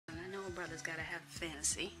Little brother's gotta have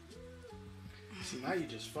fantasy. See, now you're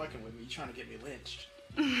just fucking with me. You're trying to get me lynched.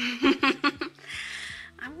 I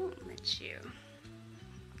won't lynch you.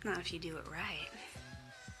 Not if you do it right.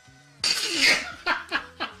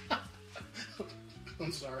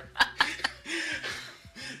 I'm sorry.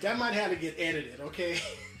 That might have to get edited, okay?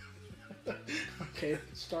 Okay,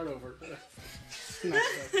 start over.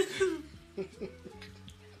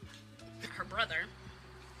 Her brother,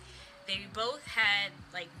 they both had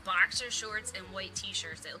like boxer shorts and white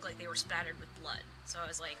t-shirts that looked like they were spattered with blood. So I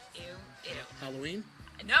was like, ew, ew. Halloween?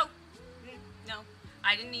 No. No.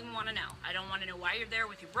 I didn't even want to know. I don't want to know why you're there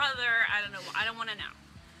with your brother. I don't know. I don't want to know.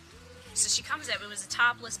 So she comes up. It was a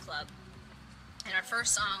topless club. And our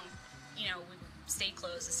first song, you know, we stayed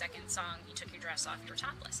closed. The second song, you took your dress off, you were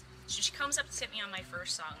topless. So she comes up to sit me on my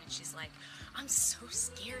first song, and she's like, I'm so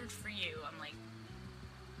scared for you. I'm like,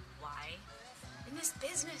 why? In this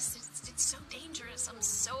business, it's so dangerous. I'm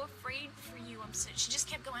so afraid for you. She just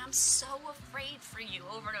kept going, I'm so afraid for you,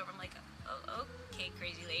 over and over. I'm like, oh, okay,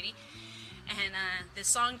 crazy lady. And the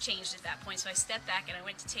song changed at that point, so I stepped back and I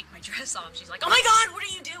went to take my dress off. She's like, oh my God, what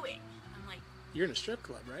are you doing? I'm like, you're in a strip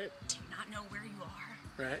club, right? Do you not know where you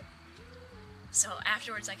are? Right. So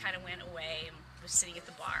afterwards, I kind of went away and was sitting at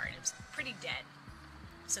the bar, and it was pretty dead.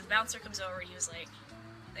 So the bouncer comes over, he was like,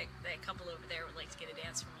 that couple over there would like to get a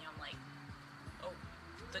dance from me. I'm like, oh,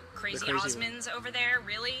 the crazy Osmonds over there,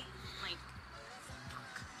 really? I'm like,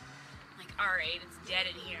 fuck. I'm like, alright, it's dead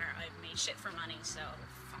in here. I've made shit for money, so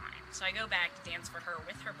fine. So I go back to dance for her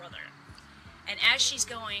with her brother. And as she's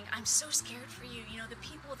going, I'm so scared for you. You know, the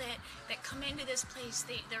people that come into this place,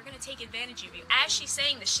 they're going to take advantage of you. As she's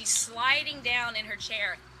saying this, she's sliding down in her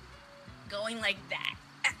chair, going like that.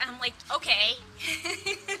 I'm like, okay.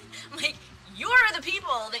 I'm like, you're the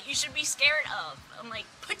people that you should be scared of. I'm like,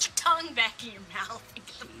 put your tongue back in your mouth and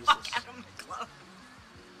get the fuck out of my club.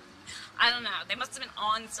 I don't know. They must have been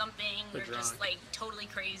on something. They're just, like, totally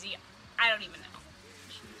crazy. I don't even know.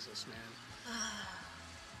 Jesus, man.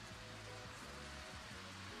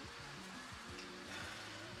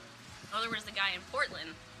 Well, there was the guy in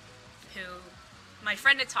Portland who, my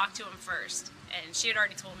friend had talked to him first, and she had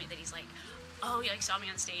already told me that he's like, oh, he like saw me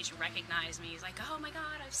on stage and recognized me. He's like, oh my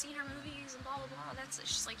God, I've seen her movies and blah, blah, blah.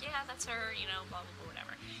 She's like, yeah, that's her, you know, blah, blah, blah,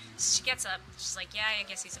 whatever. So she gets up, she's like, yeah, I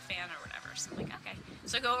guess he's a fan or whatever. So I'm like, okay.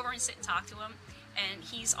 So I go over and sit and talk to him, and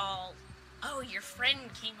he's all, oh, your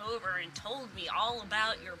friend came over and told me all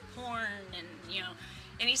about your porn, and, you know,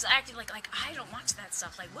 and he's acting like I don't watch that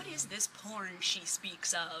stuff. Like, what is this porn she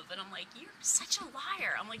speaks of? And I'm like, you're such a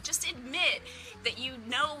liar. I'm like, just admit that you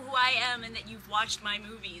know who I am and that you've watched my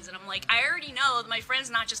movies. And I'm like, I already know that my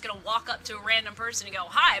friend's not just going to walk up to a random person and go,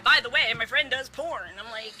 hi, by the way, my friend does porn.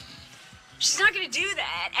 I'm like, she's not going to do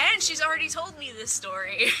that. And she's already told me this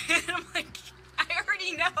story. And I'm like, I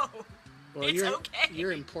already know. Well, it's okay.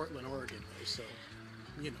 You're in Portland, Oregon, though, so,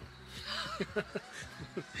 you know.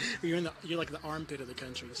 You're like the armpit of the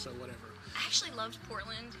country, so whatever. I actually loved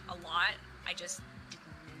Portland a lot. I just did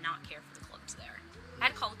not care for the clubs there. I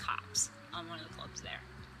had to call the cops on one of the clubs there.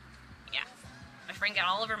 Yeah. My friend got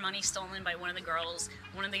all of her money stolen by one of the girls.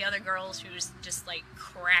 One of the other girls, who was just like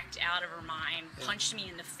cracked out of her mind, punched me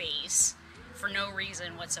in the face for no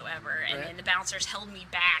reason whatsoever. And then the bouncers held me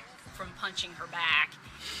back from punching her back.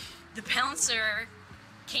 The bouncer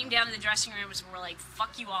came down to the dressing room and were like,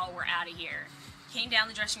 fuck you all, we're out of here. Came down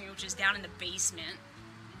the dressing room, which is down in the basement,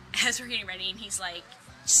 as we're getting ready, and he's like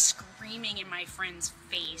screaming in my friend's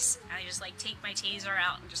face. And I just like take my taser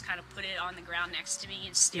out and just kind of put it on the ground next to me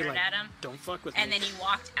and stared at him. Don't fuck with me. And then he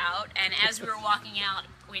walked out, and as we were walking out,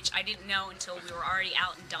 which I didn't know until we were already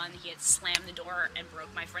out and done, he had slammed the door and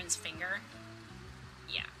broke my friend's finger.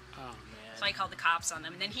 Yeah. Oh, man. So I called the cops on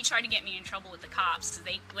them, and then he tried to get me in trouble with the cops, so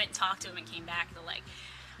they went and talked to him and came back, and they're like,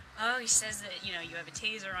 oh, he says that, you know, you have a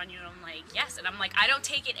taser on you, and I'm like, yes, and I'm like, I don't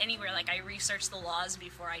take it anywhere, like, I research the laws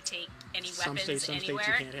before I take any weapons anywhere. Some states you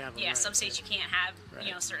can't have them, yeah, some states you can't have,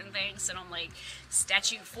 you know, certain things, and I'm like,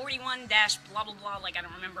 statute 41 dash blah, blah, blah, like, I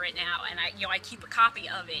don't remember it now, and I keep a copy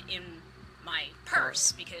of it in my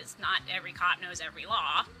purse, because not every cop knows every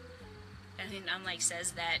law. And then I'm like,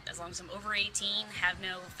 says that as long as I'm over 18, have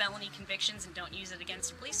no felony convictions, and don't use it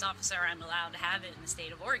against a police officer, I'm allowed to have it in the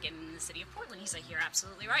state of Oregon, in the city of Portland. He's like, you're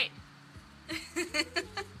absolutely right.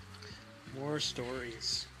 More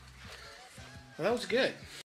stories. Well, that was good.